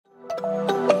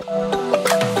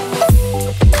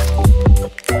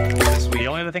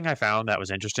thing I found that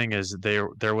was interesting is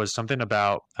there was something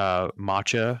about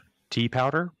matcha tea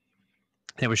powder.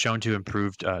 It was shown to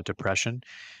improve depression.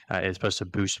 It's supposed to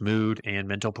boost mood and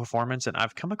mental performance. And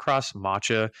I've come across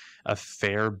matcha a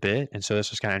fair bit. And so this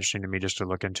was kind of interesting to me just to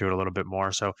look into it a little bit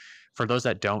more. So, for those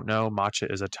that don't know,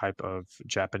 matcha is a type of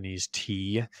Japanese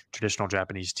tea, traditional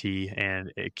Japanese tea,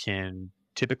 and it can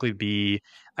typically be,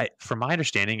 from my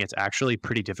understanding, it's actually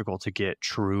pretty difficult to get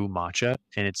true matcha.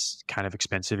 And it's kind of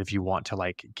expensive if you want to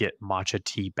like get matcha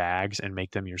tea bags and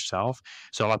make them yourself.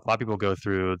 So, a lot of people go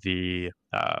through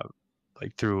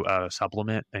through a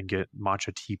supplement and get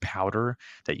matcha tea powder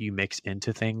that you mix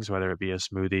into things, whether it be a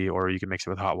smoothie or you can mix it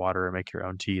with hot water and make your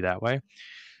own tea that way.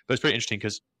 But it's pretty interesting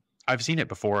because I've seen it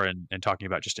before and talking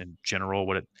about just in general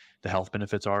what the health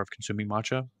benefits are of consuming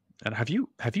matcha. And have you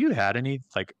had any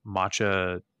like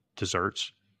matcha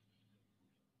desserts?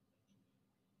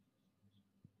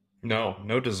 No,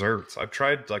 no desserts. I've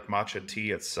tried like matcha tea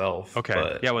itself, Okay.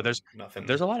 but Yeah, well there's nothing,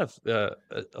 a lot of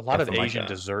nothing like Asian that.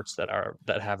 desserts that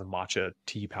have a matcha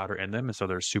tea powder in them, and so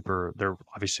they're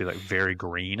obviously like very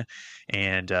green,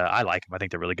 and I like them. I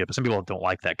think they're really good. But some people don't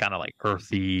like that kind of like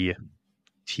earthy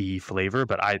tea flavor,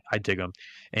 but I dig them.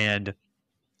 And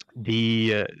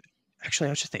the actually,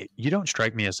 I was just thinking, you don't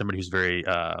strike me as somebody who's very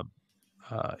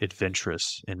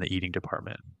adventurous in the eating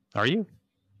department. Are you?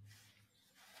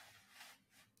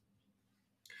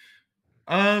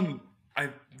 Um, I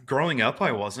growing up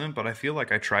I wasn't, but I feel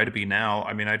like I try to be now.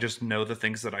 I mean, I just know the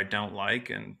things that I don't like,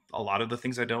 and a lot of the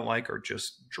things I don't like are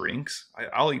just drinks.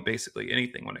 I'll eat basically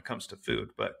anything when it comes to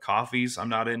food, but coffees I'm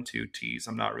not into, teas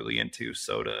I'm not really into,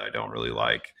 soda I don't really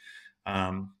like.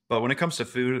 But when it comes to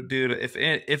food, dude, if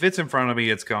it's in front of me,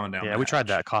 it's going down Yeah, the we tried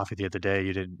hatch. that coffee the other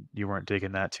day. You weren't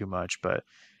digging that too much, but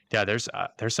yeah, there's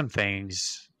some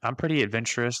things. I'm pretty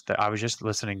adventurous. That I was just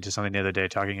listening to something the other day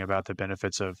talking about the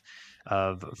benefits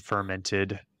of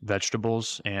fermented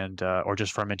vegetables and or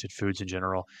just fermented foods in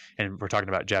general. And we're talking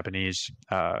about Japanese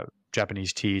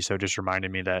tea. So it just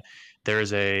reminded me that there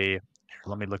is a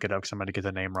let me look it up because I'm going to get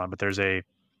the name wrong, but there's a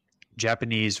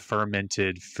Japanese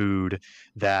fermented food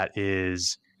that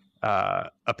is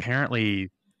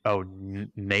apparently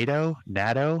natto,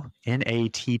 natto,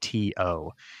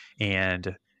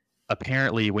 and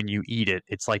apparently when you eat it,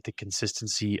 it's like the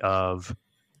consistency of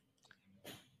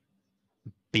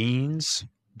beans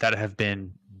that have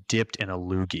been dipped in a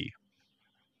loogie.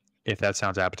 If that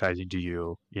sounds appetizing to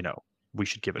you, we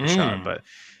should give it a shot. Mm,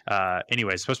 But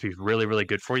anyway, it's supposed to be really, really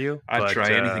good for you. I'd But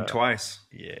try anything twice.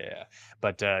 yeah,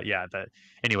 but yeah,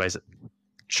 anyways,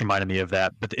 just reminded me of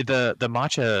that. But the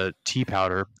matcha tea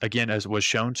powder again, as was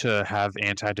shown to have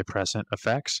antidepressant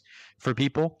effects for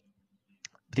people.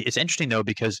 It's interesting though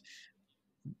because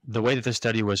the way that the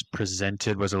study was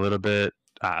presented was a little bit,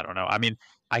 I don't know. I mean,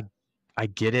 I I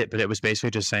get it, but it was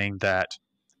basically just saying that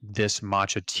this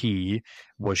matcha tea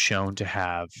was shown to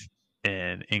have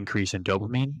an increase in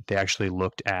dopamine. They actually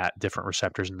looked at different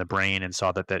receptors in the brain and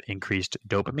saw that that increased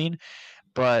dopamine.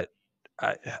 But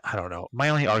I, I don't know. My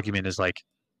only argument is like,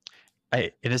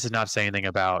 and this is not saying anything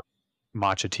about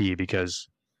matcha tea because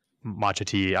matcha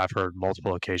tea, I've heard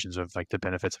multiple occasions of like the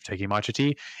benefits of taking matcha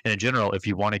tea. And in general, if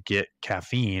you want to get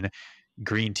caffeine,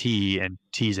 green tea and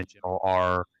teas in general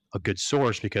are a good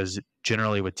source because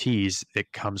generally with teas,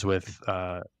 it comes with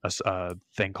a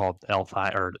thing called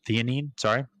L5 or theanine.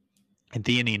 Sorry. And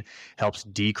theanine helps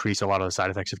decrease a lot of the side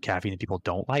effects of caffeine that people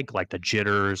don't like the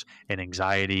jitters and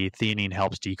anxiety. Theanine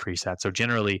helps decrease that. So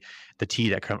generally, the tea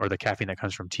that or the caffeine that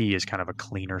comes from tea is kind of a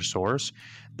cleaner source.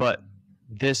 But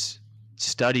this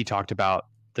study talked about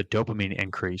the dopamine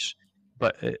increase.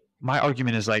 But my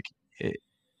argument is like,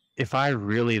 if I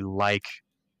really like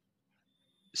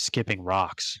skipping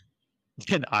rocks,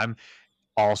 then I'm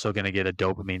also going to get a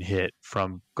dopamine hit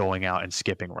from going out and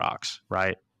skipping rocks,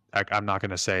 right? I'm not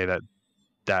going to say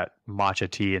that matcha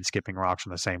tea and skipping rocks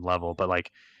on the same level, but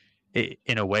like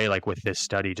in a way, like with this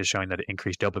study just showing that it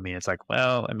increased dopamine, it's like,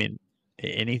 well, I mean,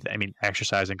 anything. I mean,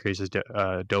 exercise increases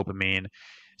dopamine,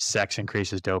 sex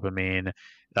increases dopamine,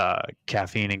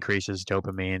 caffeine increases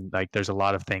dopamine. Like, there's a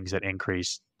lot of things that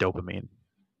increase dopamine.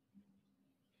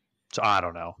 So I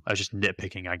don't know. I was just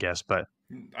nitpicking, I guess, but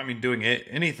I mean, doing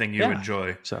anything you yeah.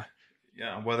 enjoy. So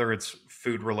Yeah, whether it's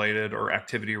food related or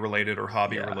activity related or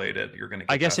hobby yeah, related, you're going to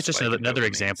I get guess that it's just spike in another dopamine.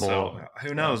 example. So who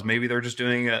Yeah, knows? Maybe they're just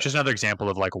doing it. just another example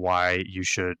of like why you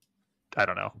should, I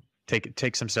don't know,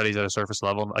 take some studies at a surface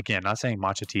level. Again, not saying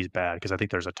matcha tea is bad because I think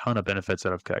there's a ton of benefits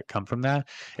that have come from that.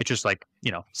 It's just like,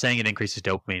 saying it increases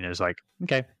dopamine is like,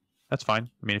 okay, that's fine.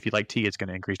 I mean, if you like tea, it's going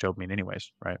to increase dopamine anyways,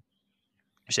 right?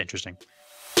 It's interesting.